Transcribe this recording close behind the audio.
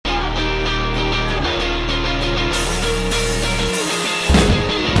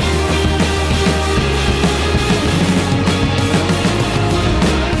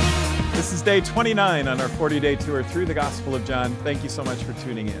is day 29 on our 40-day tour through the Gospel of John. Thank you so much for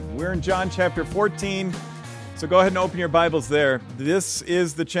tuning in. We're in John chapter 14, so go ahead and open your Bibles there. This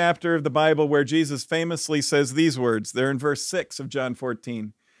is the chapter of the Bible where Jesus famously says these words. They're in verse 6 of John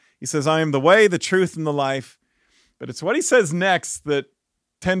 14. He says, I am the way, the truth, and the life. But it's what he says next that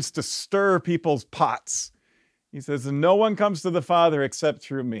tends to stir people's pots. He says, and no one comes to the Father except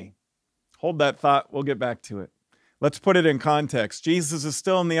through me. Hold that thought. We'll get back to it. Let's put it in context. Jesus is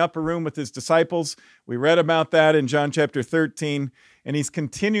still in the upper room with his disciples. We read about that in John chapter 13, and he's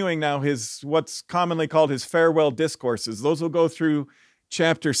continuing now his what's commonly called his farewell discourses. Those will go through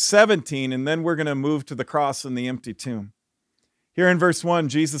chapter 17, and then we're going to move to the cross and the empty tomb. Here in verse 1,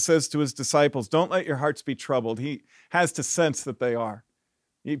 Jesus says to his disciples, don't let your hearts be troubled. He has to sense that they are.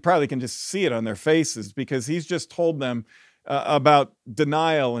 You probably can just see it on their faces because he's just told them about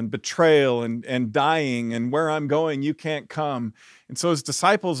denial and betrayal and dying and where I'm going, you can't come. And so his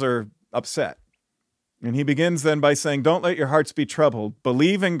disciples are upset. And he begins then by saying, don't let your hearts be troubled.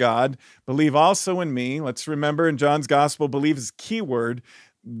 Believe in God. Believe also in me. Let's remember in John's gospel, believe is a key word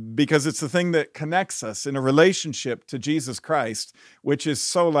because it's the thing that connects us in a relationship to Jesus Christ, which is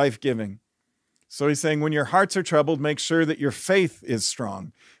so life-giving. So he's saying when your hearts are troubled, make sure that your faith is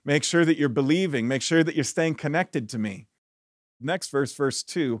strong. Make sure that you're believing. Make sure that you're staying connected to me. Next verse, verse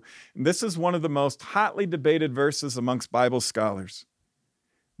 2. And this is one of the most hotly debated verses amongst Bible scholars.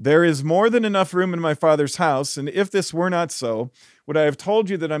 There is more than enough room in my Father's house, and if this were not so, would I have told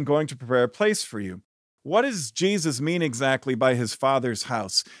you that I'm going to prepare a place for you? What does Jesus mean exactly by his Father's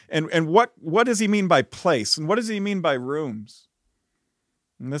house? And what does he mean by place? And what does he mean by rooms?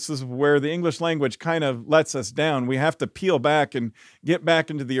 And this is where the English language kind of lets us down. We have to peel back and get back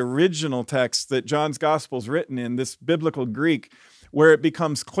into the original text that John's gospel is written in, this biblical Greek, where it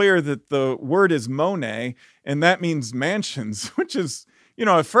becomes clear that the word is mone, and that means mansions, which is,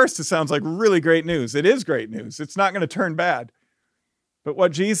 at first it sounds like really great news. It is great news. It's not going to turn bad. But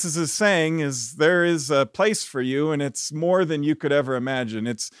what Jesus is saying is there is a place for you, and it's more than you could ever imagine.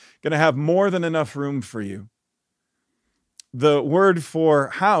 It's going to have more than enough room for you. The word for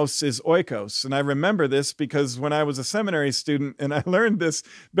house is oikos, and I remember this because when I was a seminary student and I learned this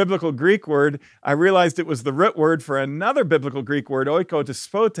biblical Greek word, I realized it was the root word for another biblical Greek word,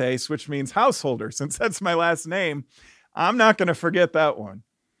 oikospotes, which means householder. Since that's my last name, I'm not going to forget that one.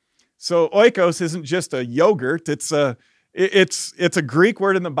 So oikos isn't just a yogurt, it's a Greek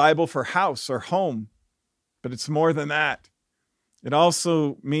word in the Bible for house or home, but it's more than that. It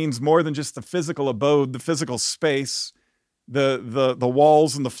also means more than just the physical abode, the physical space, the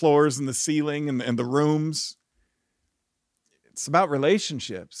walls and the floors and the ceiling and the rooms. It's about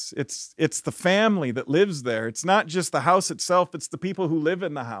relationships. It's the family that lives there. It's not just the house itself. It's the people who live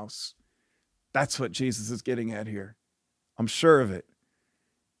in the house. That's what Jesus is getting at here. I'm sure of it.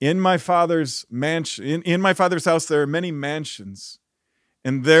 In my Father's mansion, in my Father's house, there are many mansions,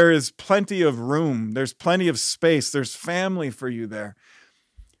 and there is plenty of room. There's plenty of space. There's family for you there.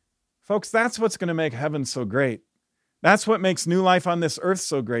 Folks, that's what's going to make heaven so great. That's what makes new life on this earth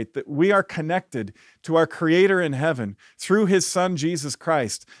so great, that we are connected to our Creator in heaven through his Son, Jesus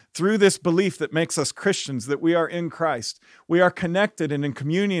Christ, through this belief that makes us Christians, that we are in Christ. We are connected and in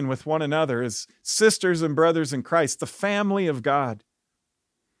communion with one another as sisters and brothers in Christ, the family of God.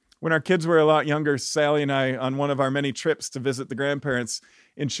 When our kids were a lot younger, Sally and I, on one of our many trips to visit the grandparents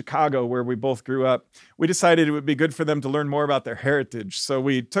in Chicago, where we both grew up, we decided it would be good for them to learn more about their heritage. So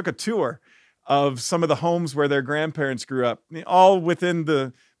we took a tour of some of the homes where their grandparents grew up, all within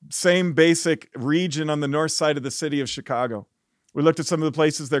the same basic region on the north side of the city of Chicago. We looked at some of the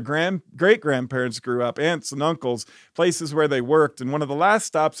places their great-grandparents grew up, aunts and uncles, places where they worked. And one of the last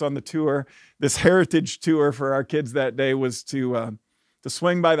stops on the tour, this heritage tour for our kids that day, was to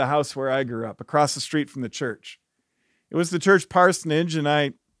swing by the house where I grew up, across the street from the church. It was the church parsonage, and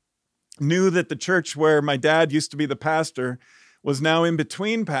I knew that the church where my dad used to be the pastor was now in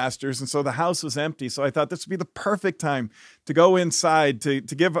between pastors, and so the house was empty. So I thought this would be the perfect time to go inside, to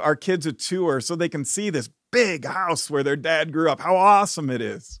give our kids a tour so they can see this big house where their dad grew up, how awesome it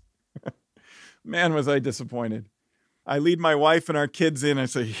is. Man, was I disappointed. I lead my wife and our kids in, and I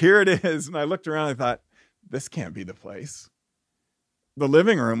say, here it is. And I looked around and I thought, this can't be the place. The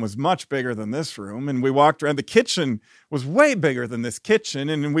living room was much bigger than this room, and we walked around. The kitchen was way bigger than this kitchen,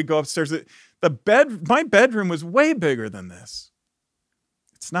 and then we go upstairs. My bedroom was way bigger than this.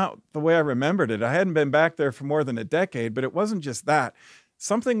 It's not the way I remembered it. I hadn't been back there for more than a decade, but it wasn't just that.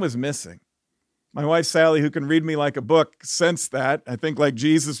 Something was missing. My wife, Sally, who can read me like a book, sensed that. I think like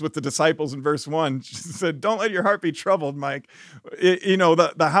Jesus with the disciples in verse 1, she said, don't let your heart be troubled, Mike.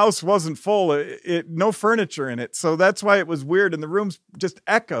 The house wasn't full, no furniture in it. So that's why it was weird. And the rooms just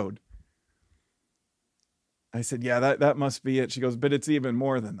echoed. I said, yeah, that must be it. She goes, but it's even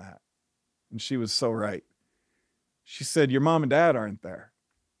more than that. And she was so right. She said, your mom and dad aren't there.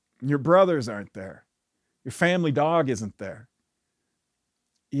 Your brothers aren't there. Your family dog isn't there.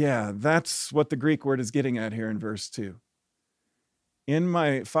 Yeah, that's what the Greek word is getting at here in verse 2. In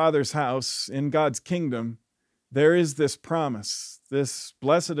my Father's house, in God's kingdom, there is this promise, this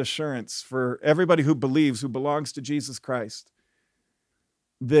blessed assurance for everybody who believes, who belongs to Jesus Christ,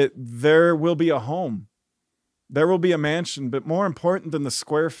 that there will be a home. There will be a mansion, but more important than the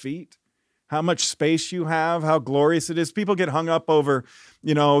square feet, how much space you have, how glorious it is. People get hung up over,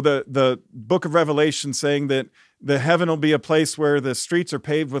 the book of Revelation saying that the heaven will be a place where the streets are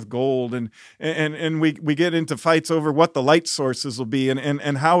paved with gold, and we get into fights over what the light sources will be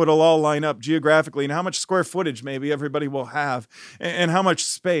and how it'll all line up geographically and how much square footage maybe everybody will have and how much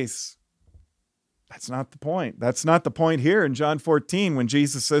space. That's not the point. That's not the point here in John 14 when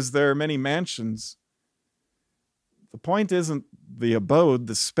Jesus says there are many mansions. The point isn't the abode,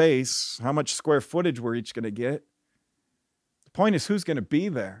 the space, how much square footage we're each going to get. The point is who's going to be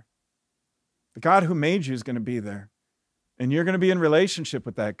there. The God who made you is going to be there. And you're going to be in relationship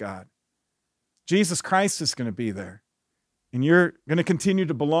with that God. Jesus Christ is going to be there. And you're going to continue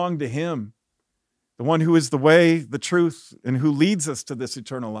to belong to him, the one who is the way, the truth, and who leads us to this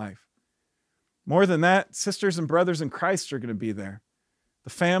eternal life. More than that, sisters and brothers in Christ are going to be there. The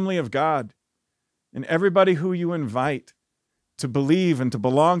family of God. And everybody who you invite to believe and to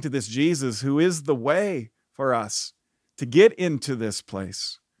belong to this Jesus who is the way for us to get into this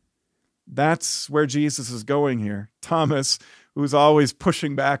place. That's where Jesus is going here. Thomas, who's always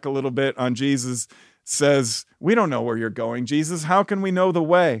pushing back a little bit on Jesus, says, we don't know where you're going, Jesus. How can we know the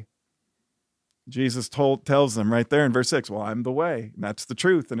way? Jesus tells them right there in verse 6, well, I'm the way, and that's the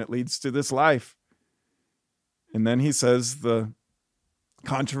truth, and it leads to this life. And then he says the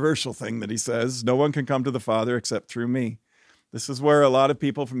controversial thing that he says, no one can come to the Father except through me. This is where a lot of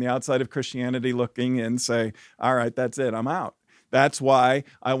people from the outside of Christianity looking in say, all right, that's it, I'm out. That's why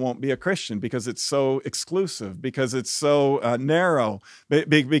I won't be a Christian, because it's so exclusive, because it's so narrow,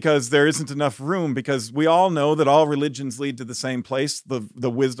 because there isn't enough room, because we all know that all religions lead to the same place, the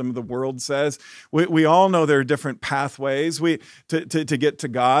wisdom of the world says. We all know there are different pathways to get to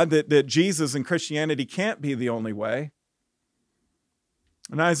God, that Jesus and Christianity can't be the only way.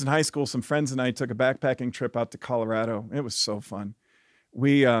 When I was in high school, some friends and I took a backpacking trip out to Colorado. It was so fun.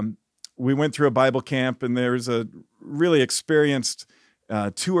 We went through a Bible camp, and there was a really experienced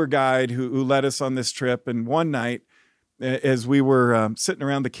tour guide who led us on this trip. And one night, as we were sitting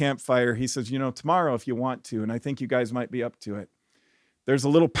around the campfire, he says, tomorrow, if you want to, and I think you guys might be up to it, there's a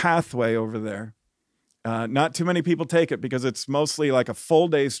little pathway over there. Not too many people take it because it's mostly like a full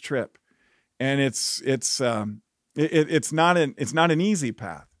day's trip. And it's not an easy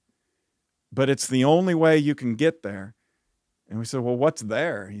path, but it's the only way you can get there. And we said, well, what's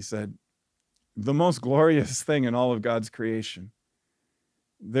there? He said, the most glorious thing in all of God's creation.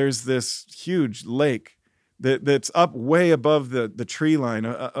 There's this huge lake that's up way above the tree line,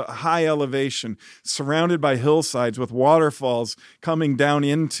 a high elevation, surrounded by hillsides with waterfalls coming down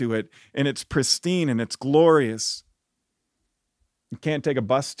into it. And it's pristine and it's glorious. You can't take a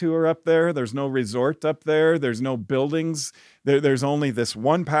bus tour up there. There's no resort up there. There's no buildings. There's only this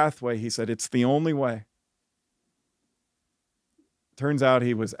one pathway. He said, it's the only way. Turns out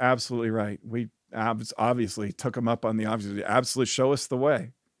he was absolutely right. We obviously took him up on the obvious. Absolutely show us the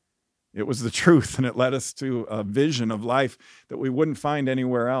way. It was the truth, and it led us to a vision of life that we wouldn't find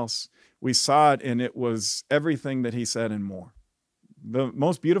anywhere else. We saw it, and it was everything that he said and more. The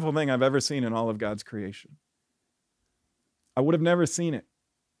most beautiful thing I've ever seen in all of God's creation. I would have never seen it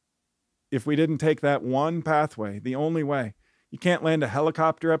if we didn't take that one pathway, the only way. You can't land a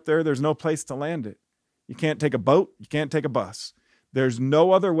helicopter up there. There's no place to land it. You can't take a boat. You can't take a bus. There's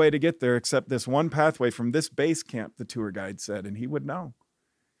no other way to get there except this one pathway from this base camp, the tour guide said, and he would know.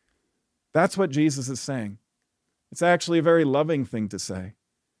 That's what Jesus is saying. It's actually a very loving thing to say.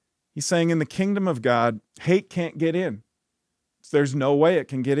 He's saying in the kingdom of God, hate can't get in. There's no way it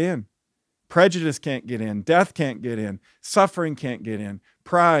can get in. Prejudice can't get in. Death can't get in. Suffering can't get in.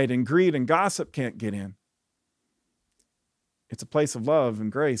 Pride and greed and gossip can't get in. It's a place of love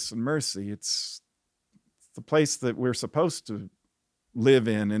and grace and mercy. It's the place that we're supposed to live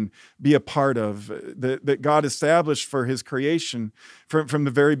in and be a part of, that God established for his creation from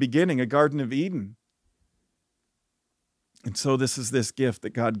the very beginning, a Garden of Eden. And so this is this gift that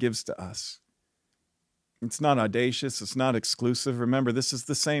God gives to us. It's not audacious. It's not exclusive. Remember, this is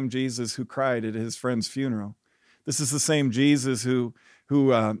the same Jesus who cried at his friend's funeral. This is the same Jesus who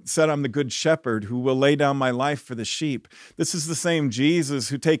said, I'm the good shepherd who will lay down my life for the sheep. This is the same Jesus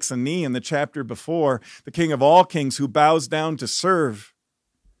who takes a knee in the chapter before, the King of all kings who bows down to serve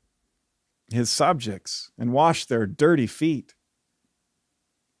his subjects and wash their dirty feet.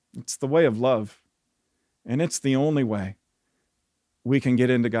 It's the way of love, and it's the only way we can get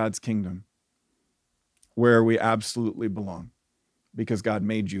into God's kingdom where we absolutely belong because God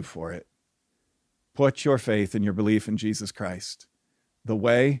made you for it. Put your faith and your belief in Jesus Christ, the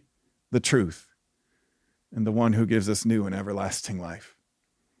way, the truth, and the one who gives us new and everlasting life.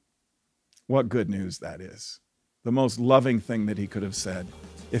 What good news that is. The most loving thing that he could have said.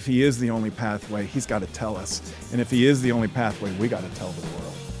 If he is the only pathway, he's got to tell us. And if he is the only pathway, we got to tell the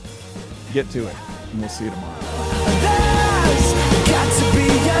world. Get to it, and we'll see you tomorrow.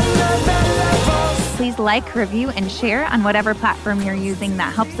 Please like, review, and share on whatever platform you're using.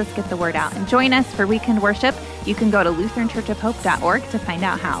 That helps us get the word out. And join us for weekend worship. You can go to LutheranChurchofHope.org to find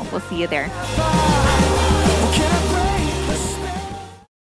out how. We'll see you there.